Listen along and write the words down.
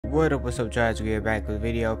What up, what's up, guys? We're back with a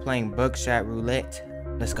video playing Buckshot Roulette.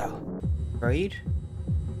 Let's go. Trade?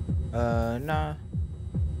 Nah.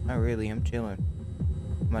 Not really, I'm chilling.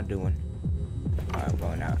 What am I doing? Alright, I'm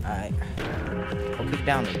going out. Alright. I'll kick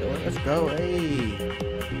down the door. Let's go. Hey.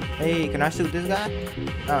 Hey, can I shoot this guy?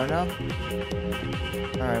 Oh, no?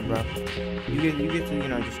 Alright, bro. You get to,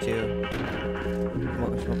 just chill.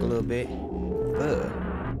 Smoke a little bit. Ugh.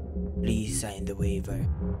 Please sign the waiver.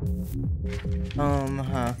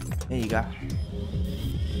 There you go.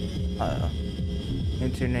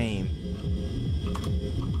 Enter name.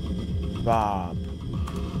 Bob.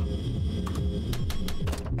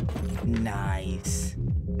 Nice.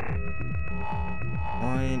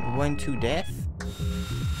 One to death?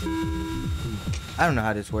 I don't know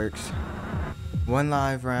how this works. One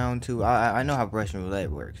live round, two. I know how Russian roulette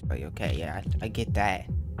works, but okay, yeah, I get that.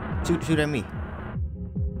 Shoot at me.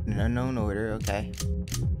 In unknown order, okay.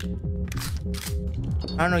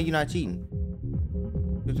 I don't know, you're not cheating.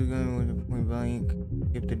 Put the gun with a point blank.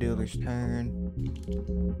 Skip the dealer's turn.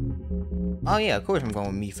 Oh yeah, of course I'm going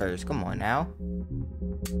with me first. Come on now.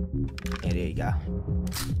 Yeah, there you go.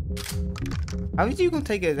 How is you gonna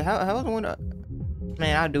take it? How is the one?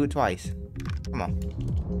 Man, I'll do it twice. Come on.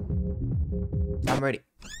 I'm ready.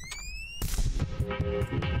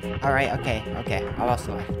 All right, okay. I lost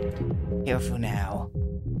life. Careful now.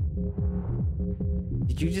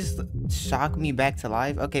 Did you just shock me back to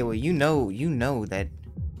life? Okay, well, you know that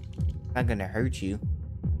it's not gonna hurt you.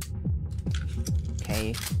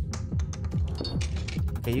 Okay,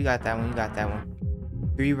 you got that one.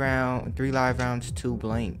 3 live rounds, 2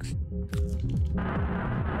 blanks.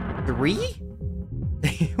 3?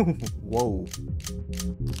 Whoa.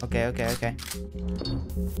 Okay.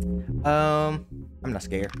 I'm not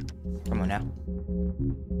scared. Come on now.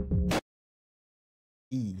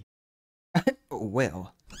 E.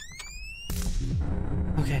 Well.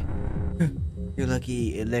 Okay. You're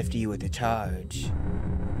lucky it left you with a charge.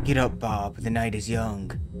 Get up, Bob. The night is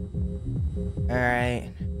young.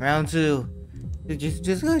 Alright. Round 2. Just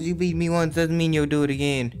because you beat me once doesn't mean you'll do it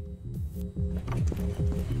again.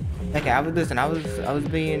 Okay, I was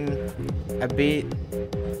being a bit,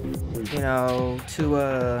 too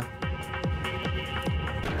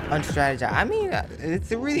unstrategized. I mean,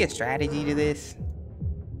 it's really a strategy to this.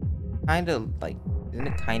 Isn't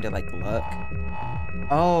it kind of like luck?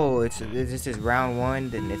 Oh, it's just round 1,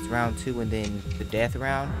 then it's round 2, and then the death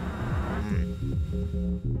round.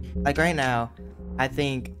 Like right now, I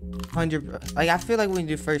think 100. Like I feel like when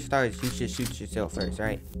you first start, you should shoot yourself first,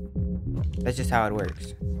 right? That's just how it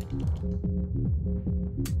works.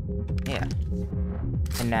 Yeah.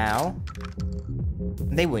 And now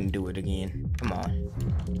they wouldn't do it again. Come on.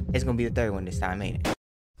 It's gonna be the 3rd one this time, ain't it?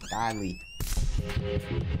 Golly.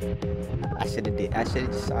 I should have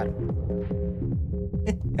just shot him.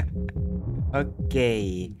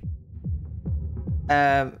 Okay.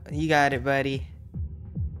 You got it, buddy.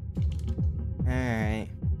 Alright.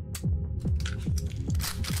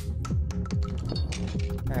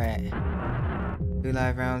 3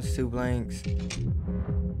 live rounds, 2 blanks.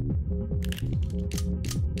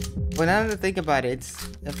 Well, now that I think about it,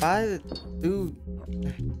 if I do,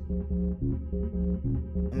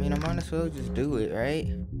 I mean, I might as well just do it, right?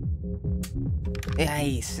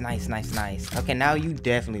 Nice. Okay, now you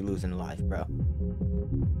definitely losing life, bro.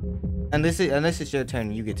 Unless it's your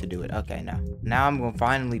turn, you get to do it. Okay, now I'm gonna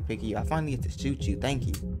finally pick you. I finally get to shoot you. Thank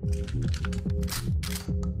you.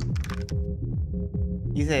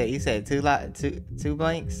 You said two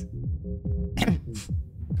blanks.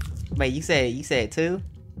 Wait, you said 2?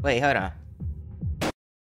 Wait, hold on.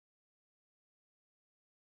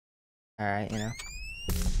 All right,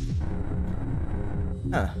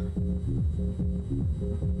 Huh.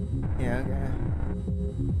 Yeah, okay.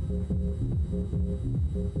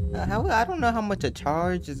 I don't know how much a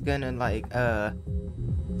charge is gonna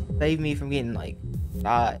save me from getting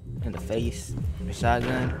shot in the face with a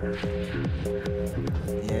shotgun.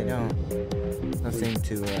 Yeah, don't seem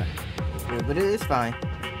too good, but it's fine.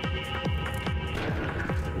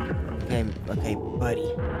 Okay,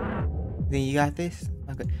 buddy. Then you got this?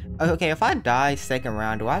 Okay, if I die 2nd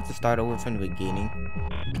round, do I have to start over from the beginning?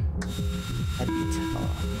 That'd be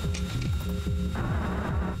tough.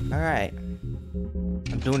 Alright.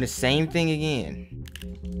 I'm doing the same thing again.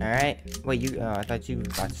 Alright. Wait, I thought you were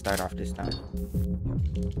about to start off this time.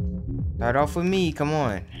 Start off with me, come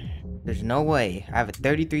on. There's no way. I have a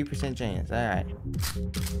 33% chance. Alright.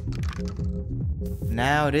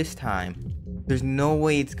 Now this time. There's no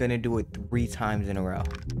way it's gonna do it 3 times in a row.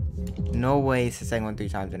 No way it's the second one 3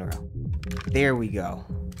 times in a row. There we go.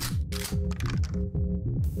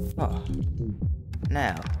 Oh.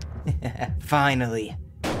 Now. Finally.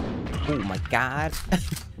 Oh my god.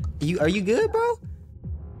 Are you good, bro?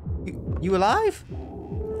 You alive?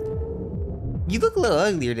 You look a little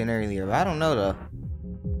uglier than earlier, but I don't know though.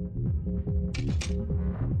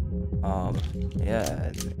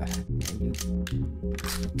 Yeah.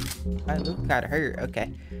 I look kinda hurt.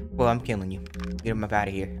 Okay. Well, I'm killing you. Get him up out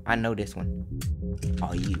of here. I know this one.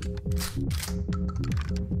 Oh, you.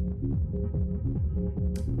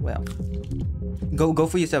 Well. Go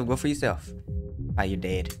for yourself. Go for yourself. Ah, you're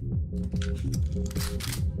dead.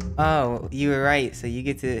 Oh, you were right. So you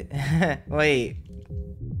get to... Wait.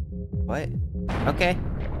 What? Okay.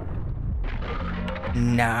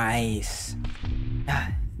 Nice.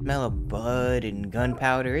 Smell of blood and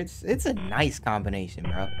gunpowder. It's a nice combination,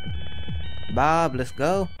 bro. Bob, let's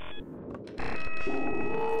go.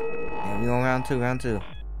 And we on round two.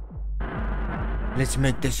 Let's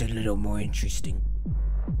make this a little more interesting.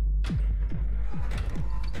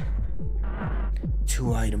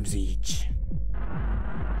 2 items each.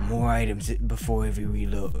 More items before every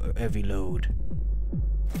load.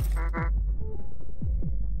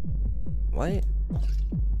 What?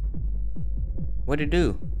 What'd it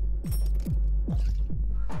do?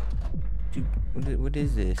 What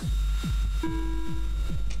is this?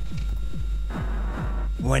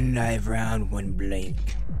 1 live round, 1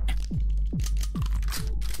 blank.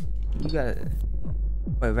 You got...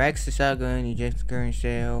 Wait, racks the shotgun, eject the current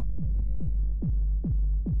shell.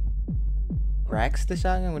 Racks the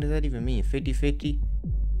shotgun? What does that even mean? 50-50?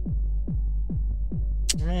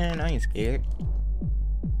 Man, I ain't scared.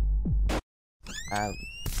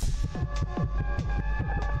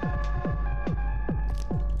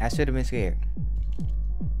 I should have been scared.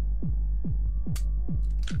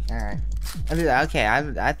 Alright. Okay,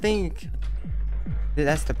 I think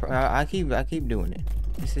that's the I keep doing it.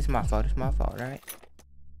 This is my fault. It's my fault, right?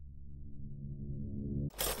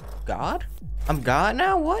 God? I'm God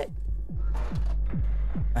now? What?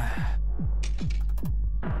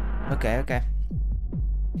 Okay.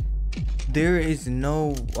 There is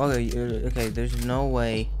no... Okay, there's no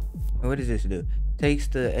way... What does this do? Takes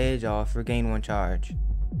the edge off, regain 1 charge.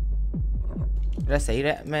 Did I say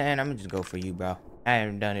that? Man, I'm gonna just go for you, bro. I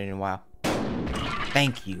haven't done it in a while.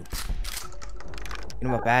 Thank you. Get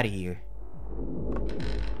him up out of here.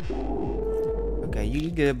 Okay, you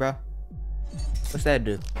good, bro. What's that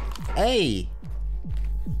do? Hey!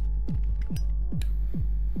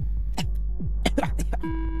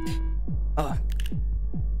 Oh.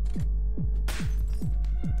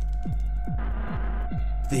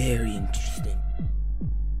 Very interesting.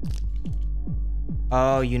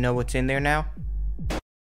 Oh, you know what's in there now?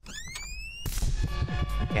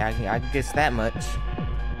 Okay, I guess that much.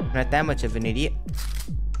 I'm not that much of an idiot.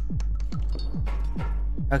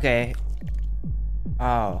 Okay.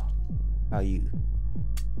 Oh, you.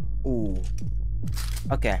 Ooh.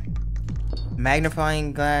 Okay.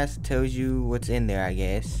 Magnifying glass tells you what's in there, I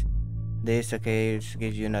guess. This, okay, just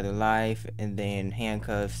gives you another life, and then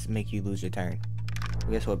handcuffs make you lose your turn.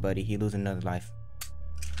 Guess what, buddy? He loses another life.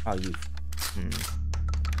 Oh, you.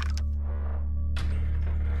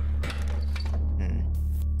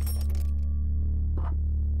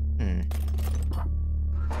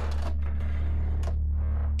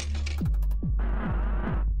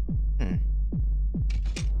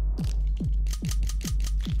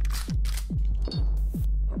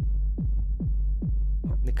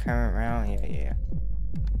 The current round, yeah.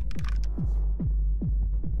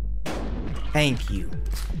 Thank you.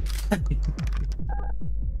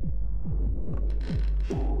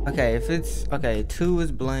 Okay, if it's... Okay, 2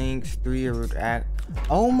 is blanks, 3 are act...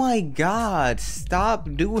 Oh my god, stop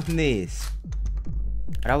doing this.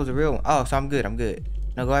 That was a real one. Oh, so I'm good.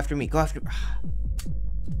 No, go after me.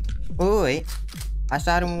 Wait. I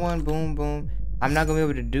shot him 1, boom, boom. I'm not gonna be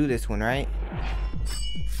able to do this one, right?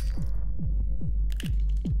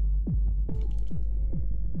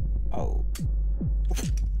 Oh.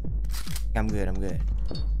 I'm good.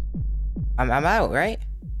 I'm out, right?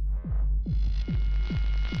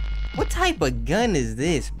 What type of gun is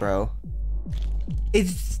this, bro? It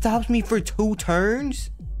stops me for 2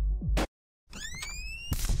 turns?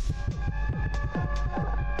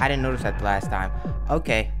 I didn't notice that the last time.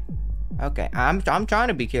 Okay. I'm trying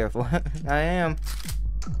to be careful. I am.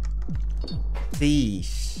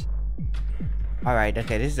 Sheesh. Alright,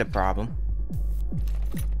 okay, this is a problem.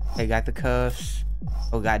 They got the cuffs.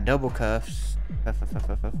 Oh, got double cuffs.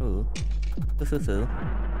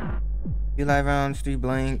 Few live rounds, 3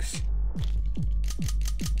 blanks.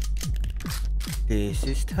 This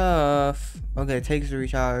is tough. Okay, takes the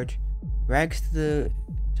recharge. Racks the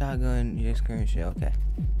shotgun. Yes, current shell. Okay.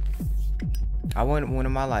 I want one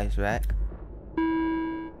of my lives back.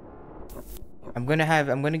 I'm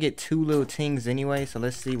gonna get 2 little things anyway, so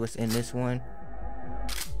let's see what's in this one.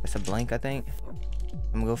 That's a blank, I think.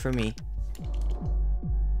 I'm gonna go for me.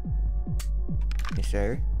 Yes,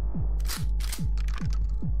 sir.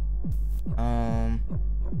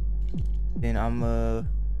 Then I'm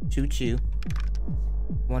shoot you.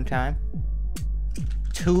 1 time.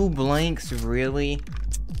 2 blanks, really?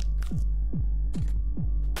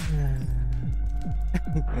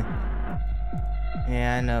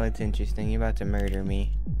 Yeah, I know it's interesting. You're about to murder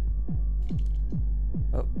me.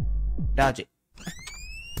 Oh, dodge it.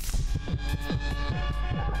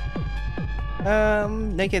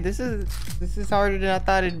 Okay, this is harder than I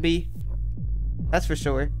thought it'd be. That's for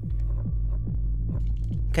sure.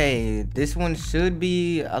 Okay, this one should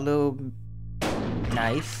be a little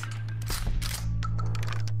nice.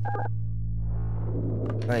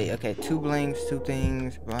 Wait, okay, 2 blanks, 2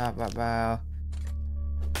 things, blah blah blah.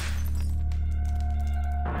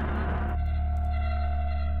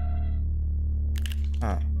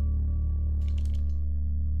 Huh.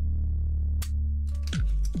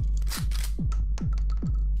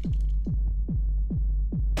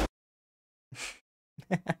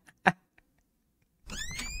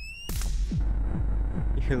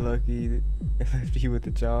 You're lucky it left you with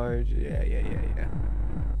the charge. Yeah.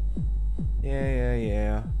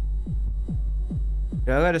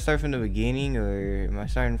 Do I gotta start from the beginning, or am I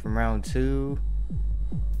starting from round 2?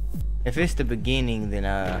 If it's the beginning, then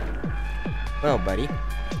well, buddy,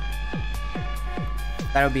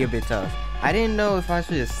 that'll be a bit tough. I didn't know if I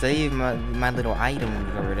should just save my little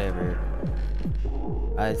items or whatever.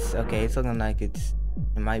 It's okay. It's looking like it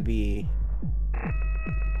might be.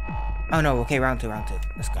 Oh no. Okay, round 2.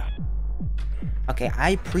 Let's go. Okay, I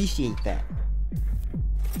appreciate that.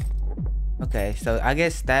 Okay, so I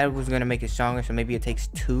guess that was gonna make it stronger, so maybe it takes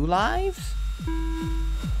 2 lives?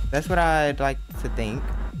 That's what I'd like to think.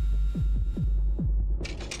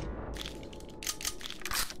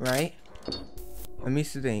 Right? Let me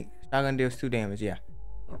think. Shotgun deals 2 damage, yeah.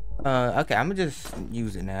 Okay, I'm gonna just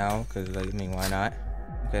use it now, cause like, I mean, why not?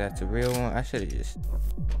 Okay, that's a real one. I should've just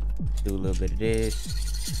do a little bit of this.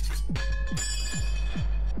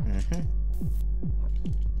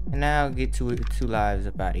 And now get 2 lives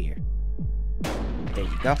up out of here. There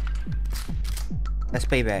you go. That's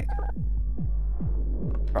payback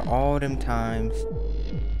for all them times.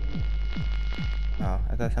 Oh,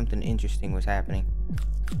 I thought something interesting was happening.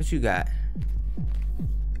 What you got?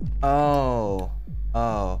 Oh.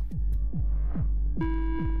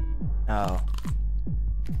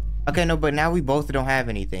 Okay, no, but now we both don't have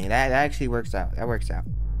anything. That actually works out. That works.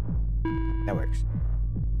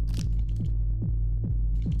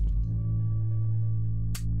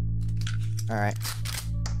 Alright.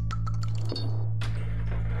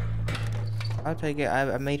 I'll take it.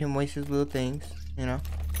 I made him waste his little things, you know.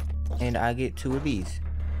 And I get 2 of these.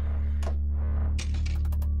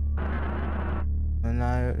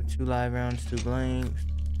 2 live rounds, 2 blanks.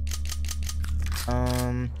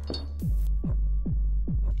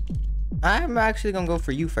 I'm actually gonna go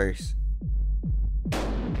for you first.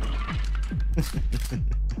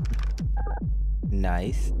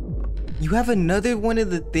 Nice. You have another one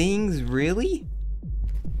of the things, really?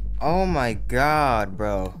 Oh my god,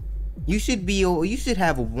 bro. You should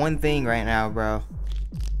have 1 thing right now, bro.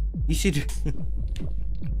 You should.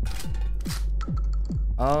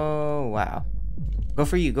 Oh wow. Go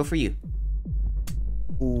for you.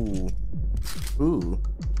 Ooh.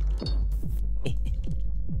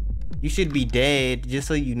 You should be dead, just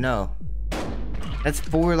so you know. That's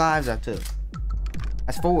 4 lives I took.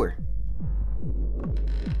 That's 4.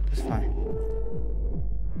 It's fine.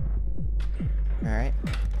 Alright.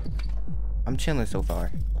 I'm chilling so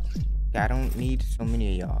far. I don't need so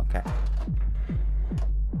many of y'all. Okay.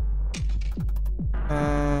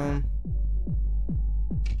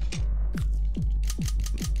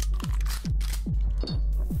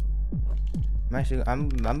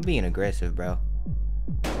 I'm being aggressive, bro.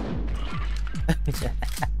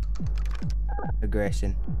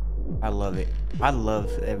 Aggression. I love it. I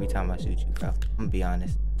love every time I shoot you, bro. I'm gonna be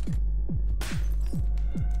honest.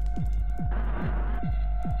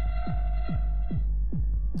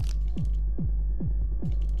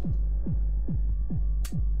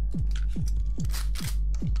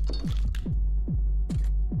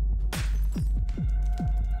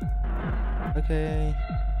 Okay.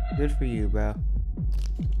 Good for you, bro.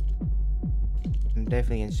 I'm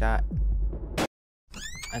definitely getting shot.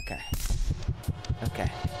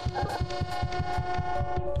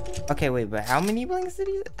 Okay, wait, but how many blanks did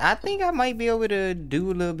he? I think I might be able to do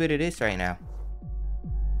a little bit of this right now.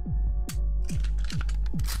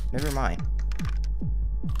 Never mind.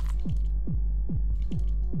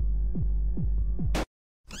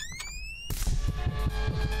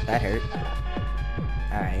 That hurt.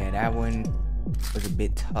 Alright, yeah, that one was a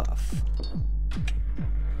bit tough.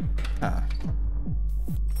 Huh.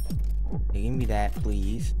 Yeah, give me that,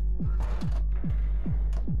 please.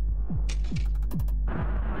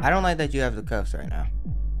 I don't like that you have the cuffs right now.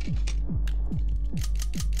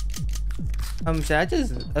 Should I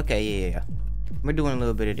just... Okay, yeah. We're doing a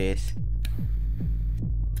little bit of this.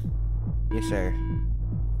 Yes, sir.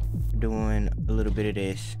 Doing a little bit of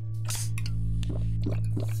this.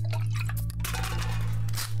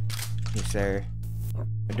 Yes, sir.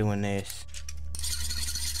 We're doing this.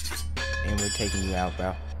 And we're taking you out,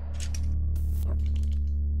 bro.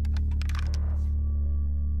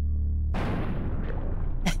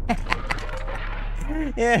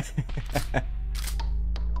 Yeah.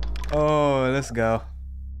 Oh, let's go.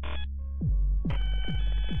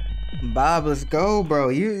 Bob, let's go, bro.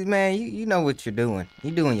 You know what you're doing.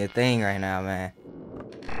 You're doing your thing right now, man.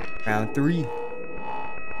 Round 3.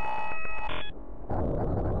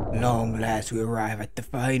 Long last we arrive at the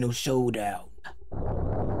final showdown.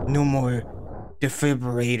 No more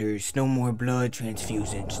defibrillators, no more blood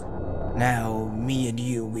transfusions. Now, me and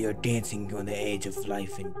you, we are dancing on the edge of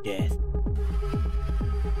life and death.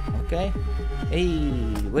 Okay. Hey,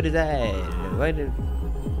 what is that?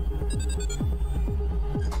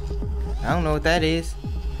 I don't know what that is.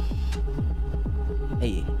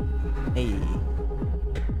 Hey.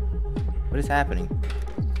 What is happening?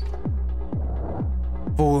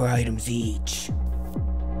 4 items each.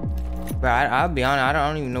 Bro, I'll be honest, I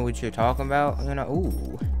don't even know what you're talking about. You know,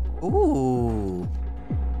 ooh.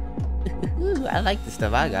 I like the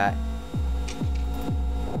stuff I got.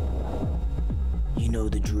 You know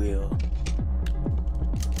the drill.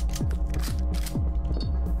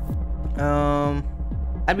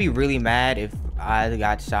 I'd be really mad if I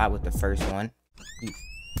got shot with the first one.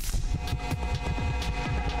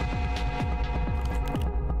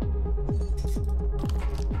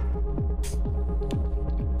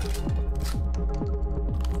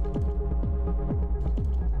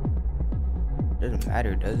 Doesn't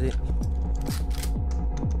matter, does it?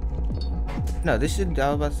 No, this should,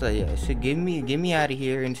 I was about to say, yeah, it should get me out of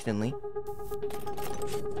here instantly.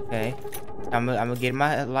 Okay. I'm gonna get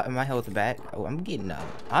my health back. Oh, I'm getting up.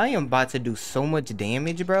 I am about to do so much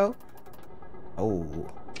damage, bro. Oh,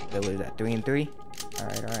 what is that? 3 and 3. All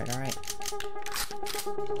right.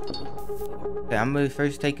 Okay, I'm gonna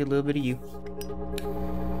first take a little bit of you.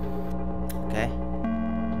 Okay.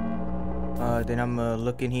 Then I'm gonna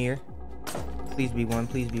look in here. Please be one.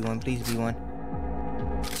 Please be one. Please be one.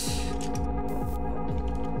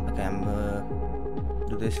 Okay, I'm gonna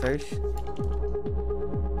do this first.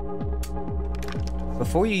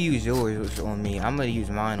 Before you use yours on me, I'm gonna use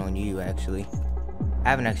mine on you, actually. I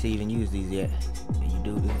haven't actually even used these yet. You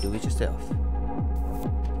do it yourself.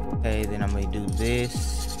 Okay, then I'm gonna do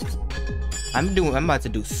this. I'm about to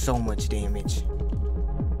do so much damage.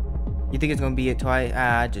 You think it's gonna be it twice?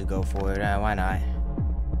 I just go for it. Why not?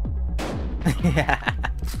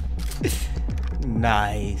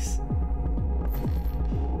 Nice.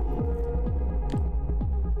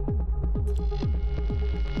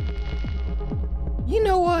 You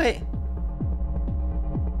know what?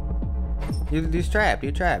 You're trapped.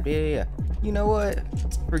 You're trapped. Yeah. You know what?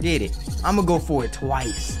 Forget it. I'm gonna go for it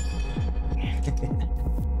twice.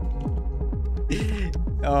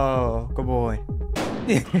 Oh, come on.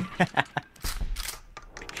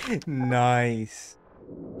 Nice.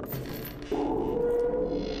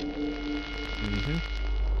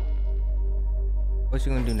 What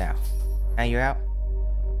you gonna do now? Now you're out?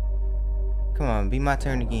 Come on, be my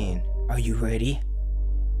turn again. Are you ready?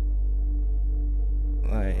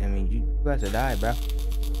 Alright, I mean, you about to die, bro.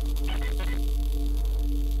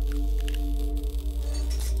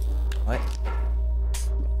 What?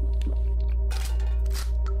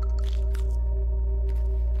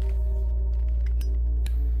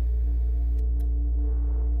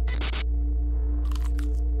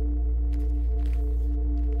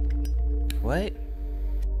 What?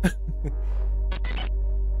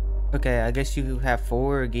 Okay, I guess you have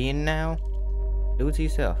 4 again now. Do it to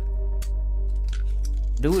yourself.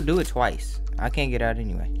 Do it twice. I can't get out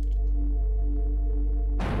anyway.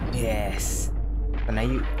 Yes. So now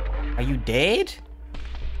are you dead?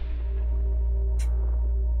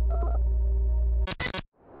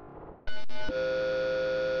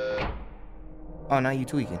 Oh, now you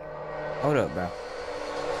tweaking. Hold up, bro.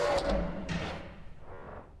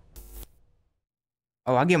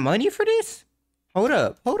 Oh, I get money for this? Hold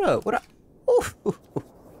up. What up? Ooh.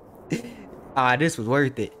 Ah, this was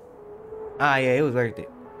worth it. Ah, yeah, it was worth it.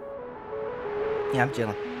 Yeah, I'm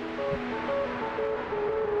chilling.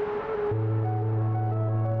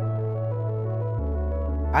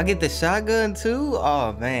 I get the shotgun too?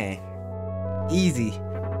 Oh man. Easy.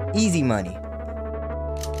 Easy money.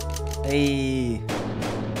 Hey.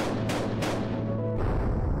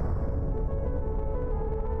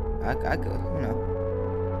 I could, you know.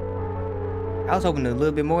 I was hoping a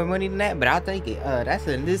little bit more money than that, but I'll take it. That's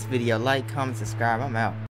in this video. Like, comment, subscribe. I'm out.